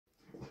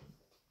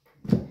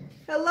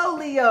Hello,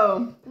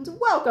 Leo, and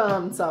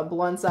welcome to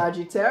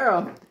Bluntsaggie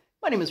Tarot.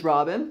 My name is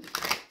Robyn,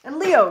 and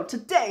Leo,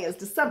 today is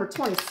December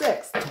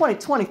 26th,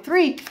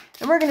 2023,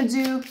 and we're going to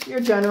do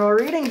your general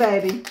reading,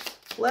 baby.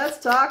 Let's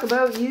talk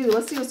about you.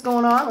 Let's see what's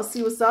going on. Let's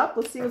see what's up.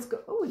 Let's see what's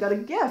oh, we got a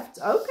gift.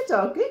 Okie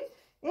dokie.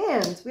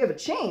 And we have a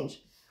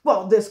change.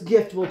 Well, this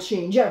gift will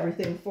change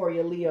everything for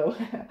you, Leo.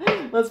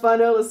 Let's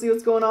find out. Let's see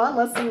what's going on.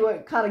 Let's see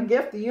what kind of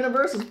gift the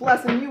universe is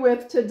blessing you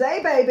with today,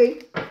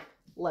 baby.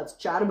 Let's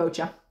chat about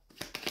you.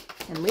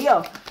 And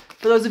Leo,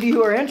 for those of you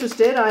who are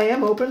interested, I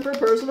am open for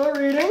personal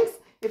readings.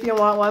 If you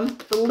want one,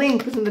 the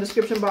link is in the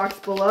description box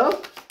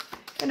below.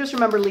 And just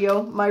remember,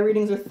 Leo, my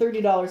readings are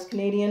 $30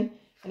 Canadian,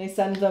 and I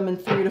send them in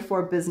 3 to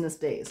 4 business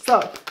days.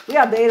 So we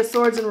have the Eight of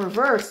Swords in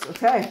reverse.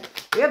 Okay,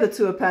 we have the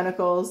Two of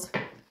Pentacles.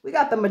 We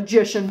got the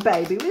Magician,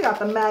 baby. We got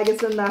the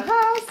maggots in the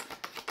house.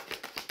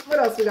 What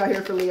else we got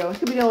here for Leo?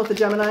 Could be dealing with the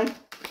Gemini.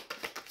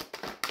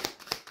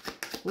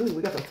 Ooh,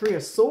 we got the Three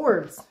of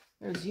Swords.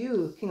 There's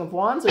you, King of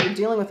Wands. So you're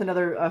dealing with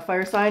another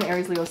fire sign,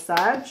 Aries, Leo,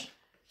 Sag.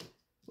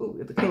 Ooh, we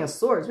got the King of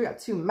Swords. We got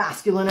 2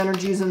 masculine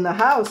energies in the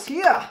house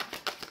here.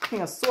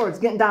 King of Swords,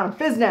 getting down to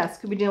business.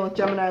 Could be dealing with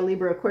Gemini,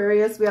 Libra,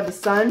 Aquarius. We have the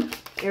Sun,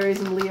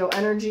 Aries, and Leo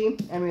energy.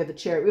 And we have the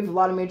Chariot. We have a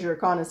lot of major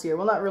arcanas here.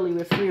 Well, not really. We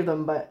have 3 of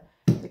them, but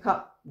they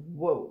caught,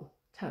 whoa,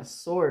 10 of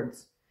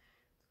Swords.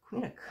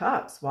 Queen of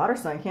Cups, water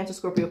sign, Cancer,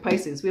 Scorpio,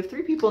 Pisces. We have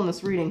 3 people in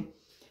this reading.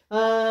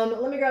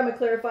 Let me grab my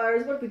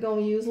clarifiers. What are we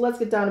going to use? Let's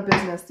get down to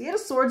business. The Eight of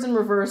Swords in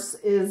reverse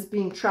is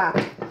being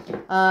trapped.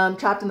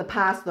 Trapped in the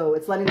past, though.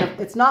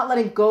 It's not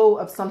letting go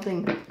of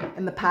something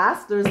in the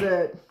past.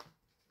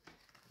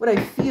 What I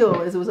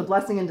feel is it was a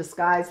blessing in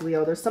disguise,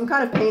 Leo. There's some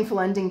kind of painful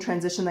ending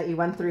transition that you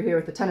went through here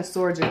with the Ten of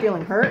Swords. You're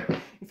feeling hurt.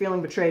 You're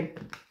feeling betrayed.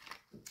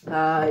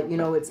 You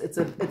know,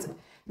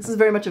 this is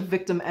very much a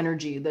victim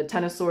energy, the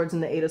Ten of Swords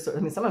and the Eight of Swords.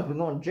 I mean, someone's been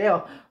going to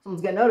jail.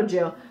 Someone's getting out of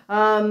jail.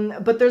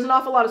 But there's an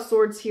awful lot of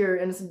swords here,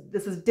 and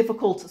this is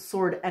difficult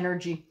sword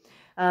energy.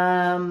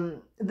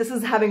 This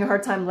is having a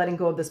hard time letting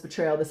go of this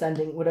betrayal, this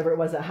ending, whatever it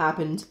was that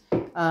happened.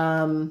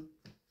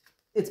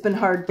 It's been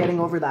hard getting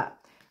over that.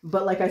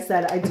 But like I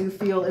said, I do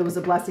feel it was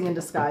a blessing in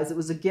disguise. It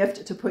was a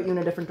gift to put you in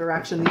a different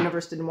direction. The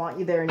universe didn't want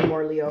you there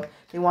anymore, Leo.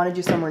 They wanted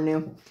you somewhere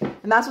new.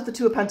 And that's what the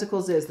Two of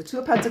Pentacles is. The Two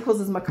of Pentacles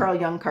is my Carl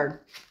Jung card.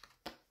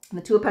 And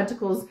the Two of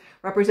Pentacles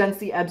represents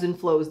the ebbs and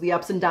flows, the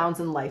ups and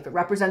downs in life. It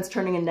represents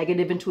turning a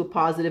negative into a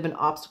positive, an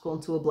obstacle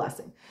into a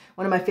blessing.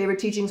 One of my favorite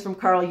teachings from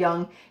Carl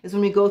Jung is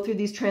when we go through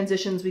these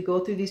transitions, we go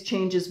through these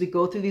changes, we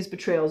go through these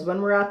betrayals.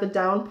 When we're at the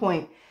down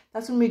point,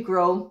 that's when we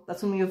grow,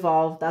 that's when we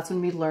evolve, that's when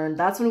we learn,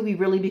 that's when we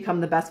really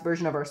become the best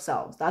version of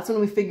ourselves. That's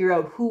when we figure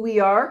out who we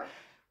are,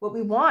 what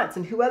we want,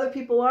 and who other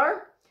people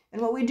are,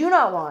 and what we do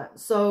not want.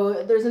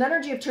 So there's an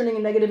energy of turning a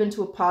negative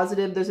into a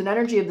positive. There's an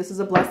energy of this is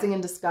a blessing in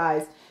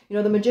disguise. You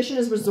know, the Magician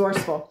is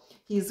resourceful.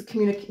 He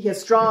has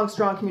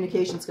strong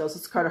communication skills.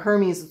 It's a card of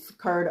Hermes. It's a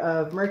card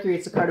of Mercury.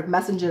 It's a card of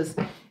messages.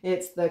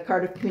 It's the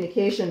card of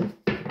communication.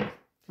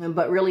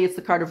 But really, it's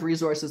the card of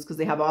resources because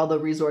they have all the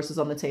resources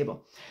on the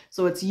table.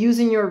 So it's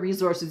using your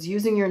resources,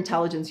 using your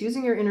intelligence,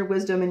 using your inner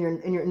wisdom and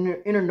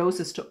your inner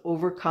gnosis to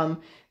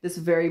overcome this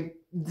very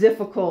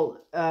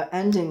difficult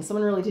ending.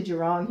 Someone really did you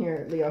wrong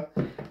here, Leo.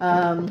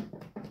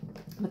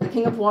 But the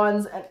King of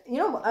Wands, and you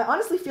know, I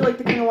honestly feel like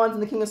the King of Wands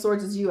and the King of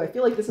Swords is you. I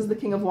feel like this is the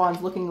King of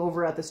Wands looking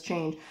over at this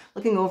change,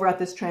 looking over at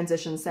this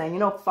transition, saying, you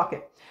know, fuck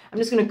it. I'm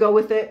just going to go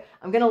with it.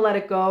 I'm going to let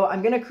it go.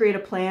 I'm going to create a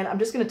plan. I'm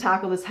just going to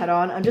tackle this head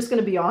on. I'm just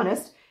going to be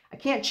honest. I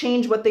can't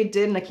change what they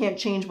did and I can't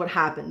change what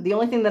happened. The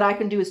only thing that I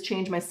can do is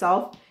change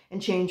myself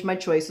and change my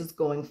choices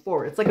going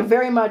forward. It's like a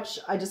very much,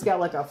 I just got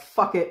like a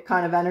fuck it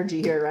kind of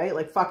energy here, right?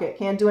 Like fuck it,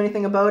 can't do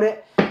anything about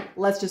it.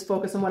 Let's just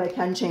focus on what I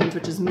can change,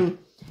 which is me.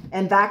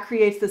 And that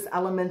creates this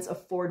element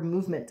of forward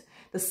movement.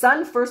 The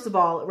Sun, first of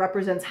all,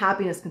 represents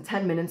happiness,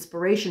 contentment,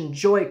 inspiration,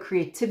 joy,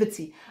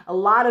 creativity, a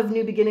lot of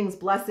new beginnings,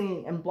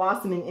 blessing and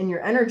blossoming in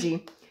your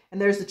energy.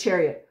 And there's the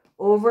Chariot,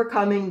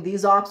 overcoming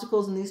these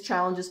obstacles and these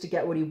challenges to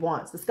get what he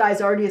wants. This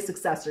guy's already a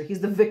successor.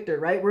 He's the victor,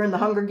 right? We're in the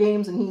Hunger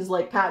Games and he's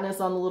like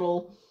Katniss on the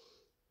little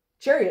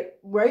chariot,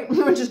 right?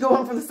 We're just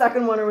going for the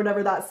second one or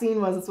whatever that scene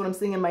was. That's what I'm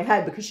seeing in my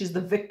head because she's the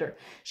victor.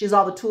 She has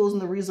all the tools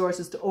and the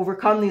resources to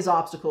overcome these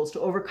obstacles, to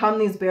overcome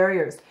these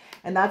barriers.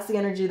 And that's the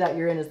energy that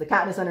you're in, is the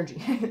Katniss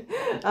energy.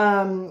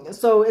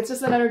 So it's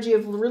just an energy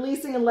of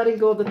releasing and letting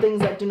go of the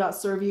things that do not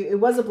serve you. It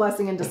was a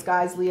blessing in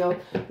disguise, Leo.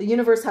 The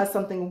universe has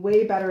something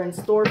way better in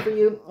store for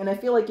you. And I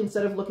feel like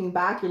instead of looking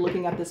back, you're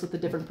looking at this with a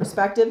different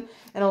perspective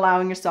and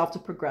allowing yourself to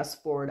progress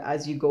forward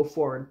as you go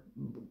forward.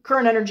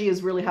 Current energy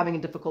is really having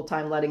a difficult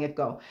time letting it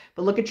go.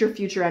 But look at your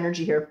future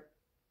energy here.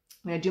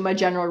 When I do my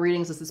general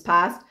readings, this is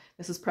past,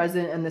 this is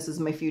present, and this is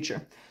my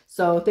future.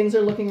 So things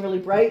are looking really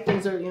bright.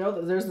 Things are, you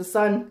know, there's the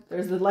sun,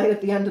 there's the light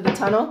at the end of the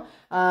tunnel.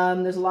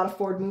 There's a lot of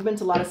forward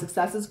movement, a lot of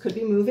successes. Could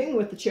be moving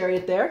with the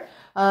Chariot there.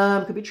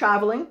 Could be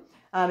traveling.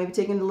 Maybe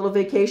taking a little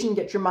vacation,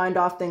 get your mind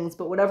off things.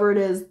 But whatever it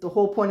is, the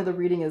whole point of the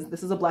reading is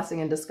this is a blessing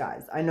in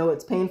disguise. I know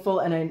it's painful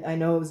and I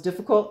know it was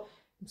difficult.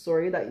 I'm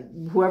sorry that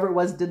whoever it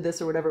was did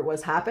this or whatever it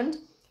was happened.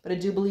 But I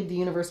do believe the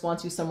universe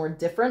wants you somewhere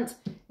different,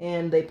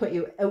 and they put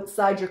you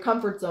outside your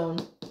comfort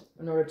zone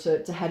in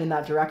order to head in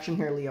that direction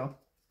here, Leo.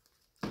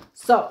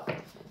 So,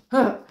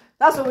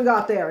 that's what we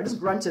got there. I just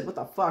grunted. What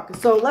the fuck?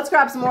 So let's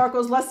grab some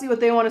oracles. Let's see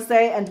what they want to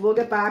say, and we'll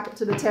get back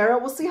to the tarot.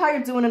 We'll see how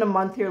you're doing in a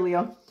month here,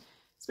 Leo.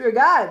 Spirit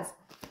guides,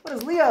 what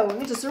does Leo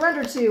need to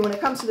surrender to when it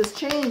comes to this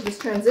change, this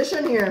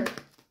transition here?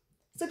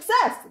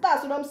 Success.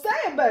 That's what I'm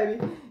saying, baby.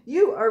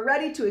 You are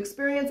ready to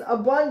experience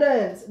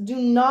abundance. Do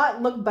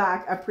not look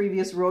back at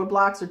previous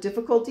roadblocks or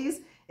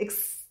difficulties.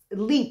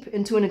 Leap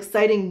into an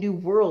exciting new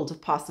world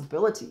of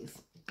possibilities.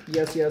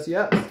 Yes, yes,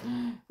 yes.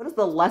 What is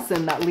the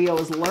lesson that Leo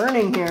is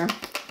learning here?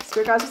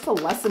 Spirit guys, what's the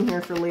lesson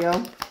here for Leo?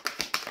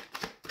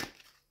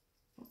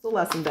 What's the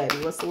lesson, baby?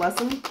 What's the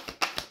lesson?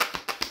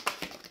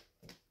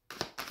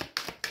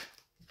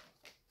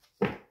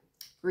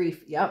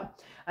 Grief.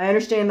 Yep. I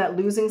understand that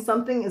losing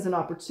something is an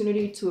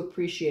opportunity to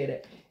appreciate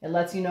it. It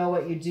lets you know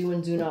what you do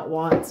and do not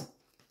want.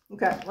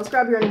 Okay, let's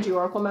grab your energy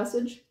oracle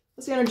message.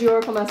 What's the energy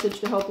oracle message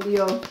to help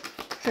Leo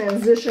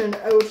transition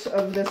out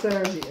of this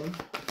energy?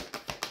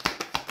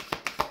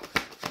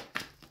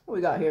 What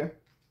we got here?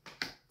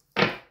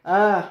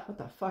 What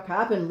the fuck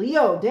happened?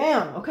 Leo,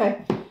 damn.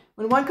 Okay.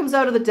 When one comes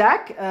out of the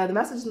deck, the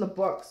message is in the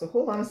book. So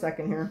hold on a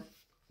second here.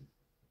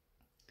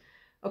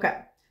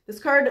 Okay. This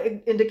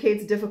card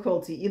indicates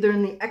difficulty, either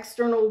in the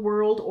external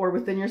world or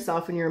within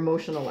yourself in your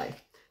emotional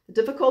life. The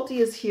difficulty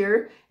is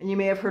here, and you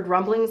may have heard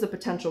rumblings of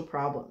potential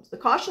problems. The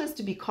caution is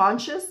to be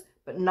conscious,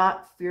 but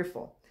not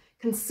fearful.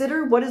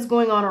 Consider what is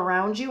going on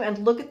around you and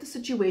look at the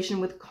situation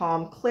with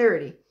calm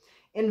clarity.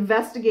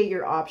 Investigate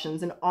your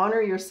options and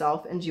honor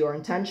yourself and your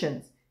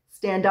intentions.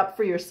 Stand up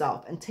for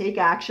yourself and take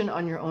action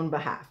on your own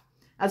behalf.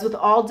 As with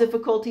all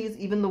difficulties,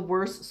 even the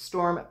worst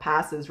storm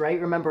passes,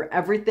 right? Remember,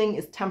 everything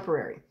is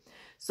temporary.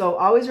 So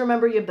always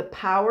remember you have the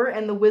power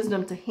and the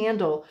wisdom to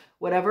handle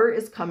whatever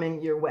is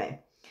coming your way.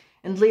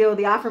 And Leo,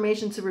 the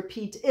affirmation to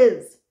repeat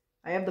is,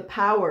 I have the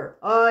power.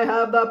 I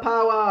have the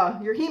power.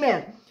 You're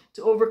He-Man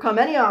to overcome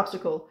any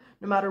obstacle.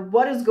 No matter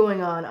what is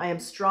going on, I am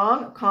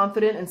strong,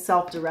 confident, and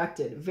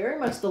self-directed. Very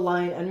much the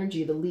lion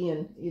energy, the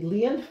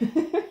Leon.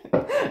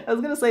 I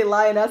was going to say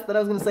lioness, then I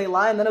was going to say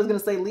lion, then I was going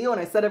to say Leo,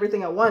 and I said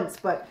everything at once,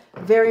 but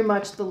very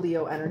much the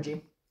Leo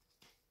energy.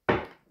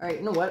 All right,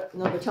 you know what?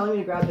 No, they're telling me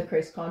to grab the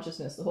Christ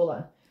consciousness, so hold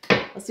on.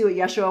 Let's see what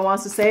Yeshua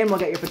wants to say, and we'll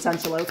get your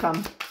potential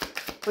outcome.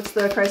 What's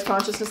the Christ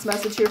consciousness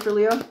message here for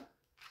Leo?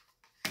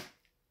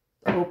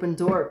 The open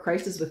door.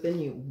 Christ is within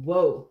you.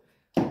 Whoa.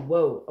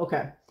 Whoa.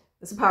 Okay.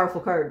 It's a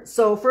powerful card.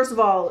 So first of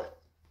all,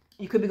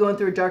 you could be going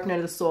through a dark night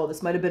of the soul.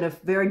 This might have been a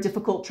very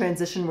difficult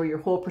transition where your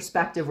whole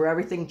perspective, where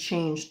everything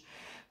changed.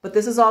 But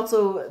this is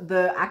also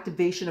the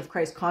activation of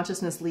Christ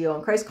consciousness, Leo.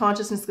 And Christ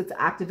consciousness gets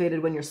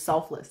activated when you're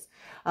selfless,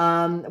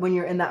 when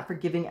you're in that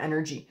forgiving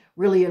energy.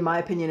 Really, in my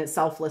opinion, it's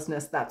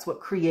selflessness. That's what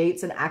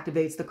creates and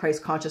activates the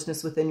Christ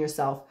consciousness within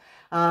yourself.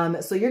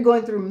 So you're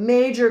going through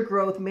major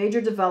growth,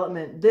 major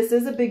development. This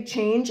is a big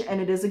change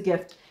and it is a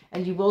gift.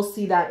 And you will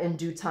see that in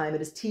due time.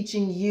 It is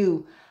teaching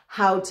you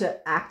how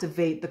to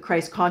activate the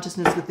Christ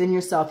consciousness within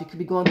yourself. You could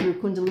be going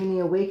through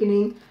Kundalini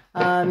awakening,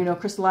 you know,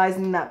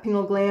 crystallizing that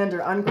pineal gland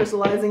or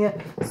uncrystallizing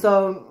it.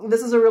 So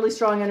this is a really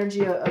strong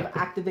energy of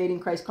activating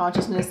Christ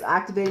consciousness,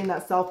 activating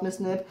that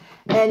selflessness.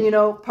 And, you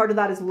know, part of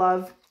that is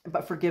love,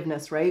 but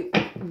forgiveness, right?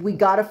 We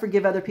got to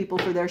forgive other people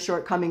for their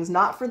shortcomings,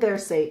 not for their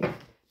sake,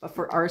 but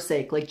for our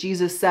sake. Like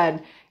Jesus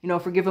said, you know,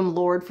 forgive them,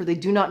 Lord, for they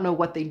do not know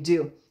what they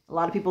do. A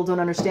lot of people don't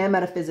understand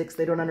metaphysics.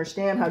 They don't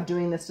understand how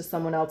doing this to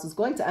someone else is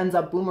going to end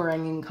up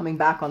boomeranging and coming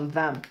back on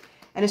them.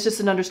 And it's just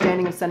an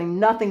understanding of sending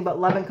nothing but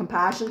love and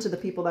compassion to the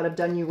people that have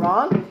done you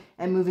wrong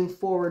and moving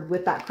forward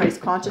with that Christ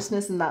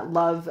consciousness and that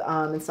love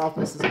and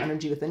selflessness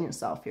energy within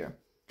yourself here.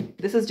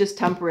 This is just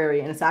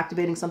temporary and it's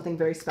activating something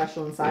very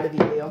special inside of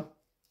you, Leo.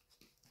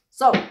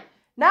 So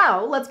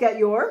now let's get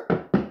your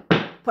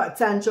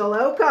potential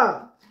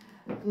outcome.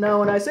 Now,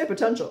 when I say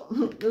potential,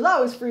 there's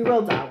always free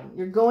will, darling.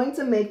 You're going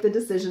to make the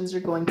decisions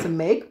you're going to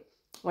make.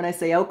 When I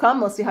say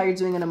outcome, let's see how you're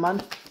doing in a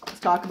month. Let's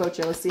talk about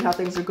you. Let's see how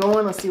things are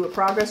going. Let's see what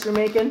progress you're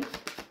making.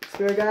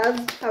 Spirit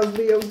guides, how's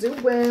Leo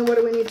doing? What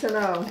do we need to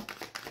know?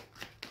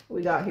 What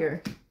we got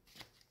here?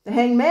 The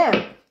Hanged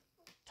Man.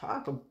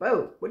 Talk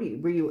about, were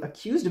you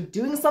accused of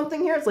doing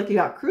something here? It's like you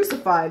got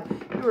crucified.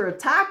 You were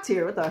attacked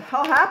here. What the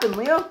hell happened,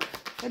 Leo?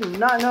 I do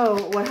not know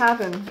what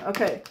happened.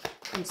 Okay.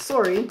 I'm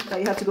sorry that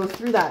you have to go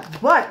through that,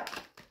 but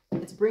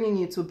it's bringing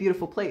you to a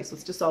beautiful place.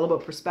 It's just all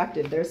about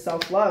perspective. There's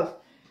self-love.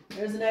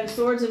 There's the Knight of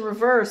Swords in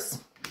reverse.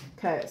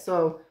 Okay,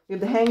 so we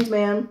have the Hanged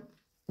Man,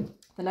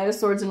 the Knight of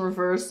Swords in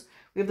reverse.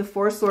 We have the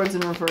Four of Swords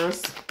in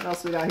reverse. What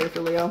else we got here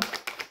for Leo?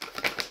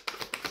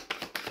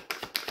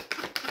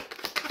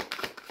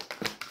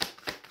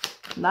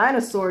 Nine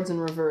of Swords in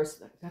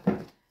reverse.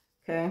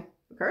 Okay,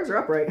 the cards are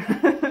upright.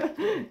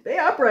 They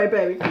upright,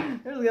 baby.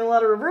 There's a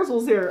lot of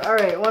reversals here. All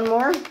right, one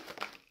more.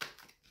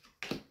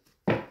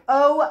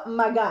 Oh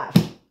my gosh.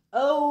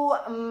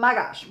 Oh my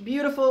gosh.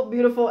 Beautiful,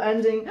 beautiful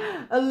ending.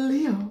 A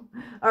Leo.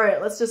 All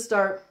right, let's just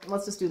start.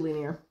 Let's just do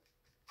linear.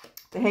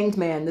 The Hanged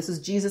Man. This is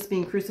Jesus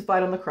being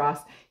crucified on the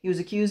cross. He was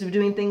accused of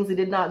doing things he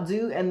did not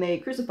do, and they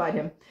crucified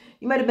him.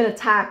 You might have been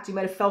attacked. You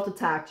might have felt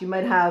attacked. You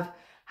might have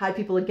had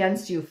people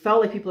against you,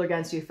 felt like people are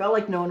against you, felt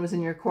like no one was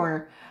in your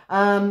corner.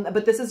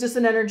 But this is just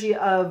an energy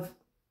of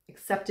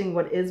accepting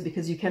what is,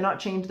 because you cannot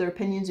change their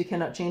opinions. You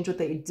cannot change what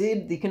they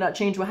did. You cannot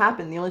change what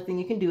happened. The only thing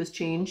you can do is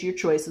change your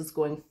choices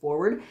going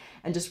forward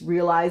and just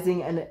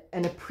realizing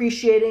and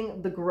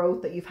appreciating the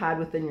growth that you've had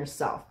within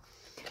yourself.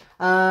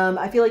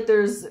 I feel like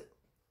there's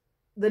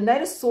the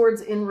Knight of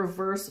Swords in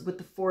reverse with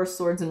the Four of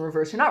Swords in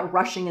reverse. You're not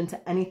rushing into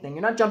anything.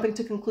 You're not jumping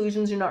to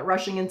conclusions. You're not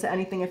rushing into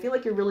anything. I feel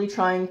like you're really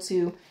trying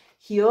to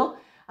heal.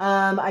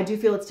 I do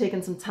feel it's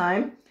taken some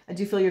time. I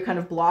do feel you're kind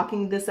of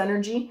blocking this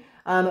energy.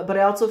 But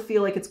I also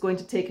feel like it's going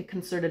to take a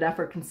concerted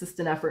effort,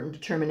 consistent effort, and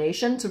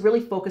determination to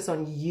really focus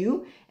on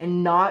you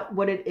and not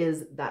what it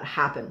is that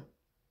happened.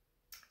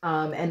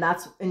 And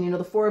you know,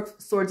 the Four of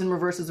Swords in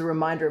reverse is a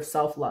reminder of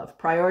self-love,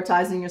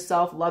 prioritizing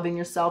yourself, loving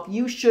yourself.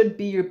 You should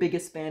be your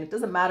biggest fan. It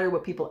doesn't matter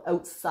what people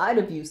outside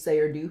of you say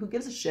or do. Who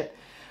gives a shit?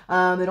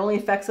 It only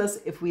affects us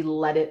if we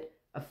let it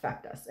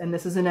affect us. And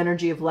this is an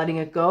energy of letting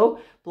it go,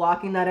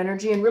 blocking that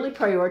energy, and really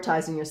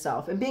prioritizing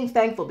yourself and being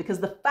thankful,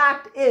 because the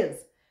fact is,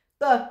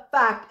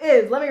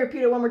 let me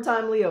repeat it one more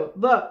time, Leo.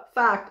 The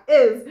fact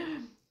is,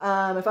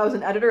 if I was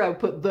an editor, I would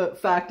put the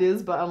fact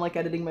is, but I'm like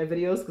editing my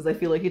videos because I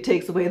feel like it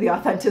takes away the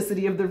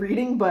authenticity of the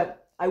reading,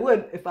 but I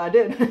would if I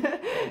did.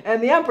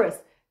 And the Empress,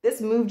 this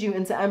moved you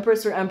into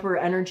Empress or Emperor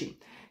energy.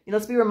 You know,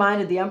 let's be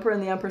reminded, the Emperor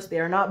and the Empress, they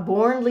are not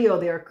born, Leo.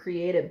 They are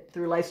created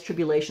through life's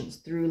tribulations,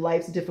 through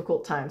life's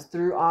difficult times,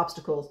 through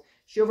obstacles.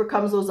 She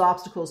overcomes those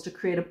obstacles to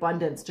create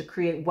abundance, to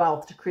create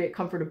wealth, to create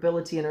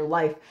comfortability in her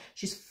life.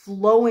 She's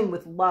flowing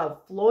with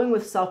love, flowing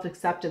with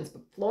self-acceptance,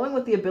 but flowing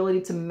with the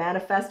ability to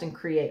manifest and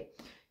create.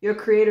 You're a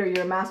creator,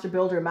 you're a master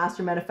builder, a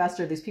master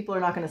manifester. These people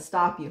are not going to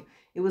stop you.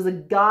 It was a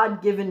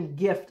God-given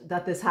gift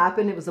that this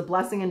happened. It was a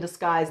blessing in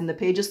disguise. And the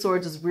Page of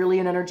Swords is really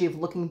an energy of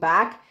looking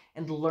back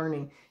and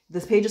learning.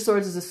 This Page of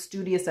Swords is a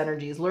studious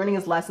energy. He's learning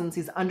his lessons.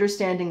 He's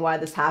understanding why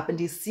this happened.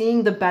 He's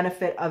seeing the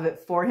benefit of it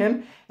for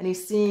him. And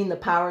he's seeing the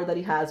power that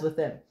he has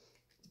within.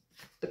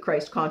 The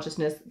Christ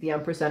consciousness, the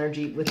Empress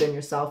energy within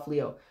yourself,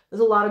 Leo.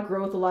 There's a lot of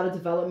growth, a lot of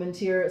development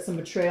here, some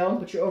betrayal,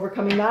 but you're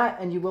overcoming that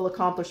and you will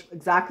accomplish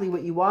exactly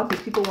what you want.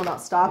 These people will not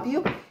stop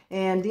you.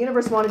 And the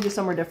universe wanted you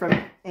somewhere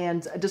different.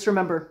 And just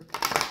remember,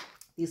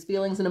 these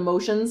feelings and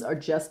emotions are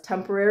just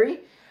temporary.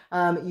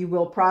 You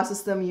will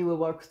process them, you will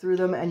work through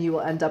them, and you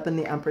will end up in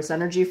the Empress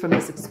energy from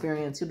this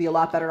experience. You'll be a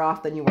lot better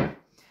off than you were.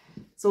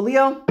 So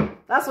Leo,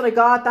 that's what I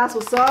got. That's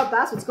what's up.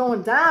 That's what's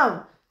going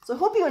down. So I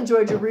hope you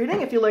enjoyed your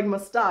reading. If you like my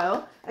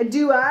style, I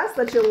do ask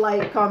that you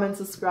like, comment,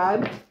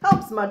 subscribe.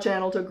 Helps my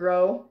channel to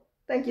grow.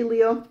 Thank you,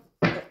 Leo.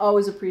 I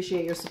always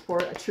appreciate your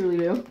support. I truly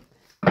do.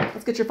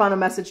 Let's get your final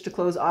message to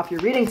close off your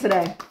reading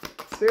today.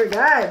 Spirit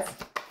guides.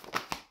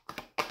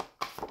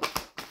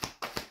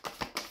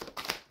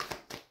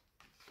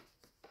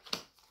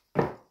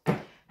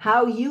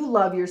 How you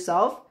love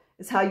yourself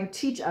is how you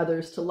teach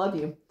others to love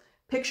you.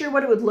 Picture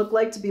what it would look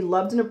like to be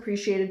loved and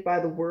appreciated by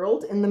the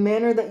world in the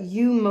manner that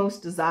you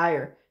most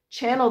desire.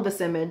 Channel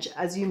this image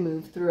as you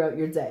move throughout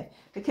your day.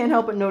 I can't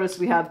help but notice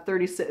we have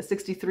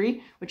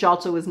 63, which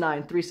also is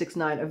 9,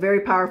 369. A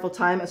very powerful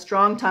time, a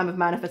strong time of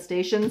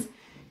manifestations.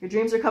 Your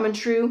dreams are coming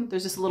true.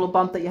 There's just a little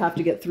bump that you have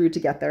to get through to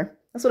get there.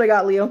 That's what I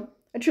got, Leo.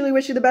 I truly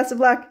wish you the best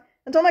of luck.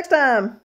 Until next time.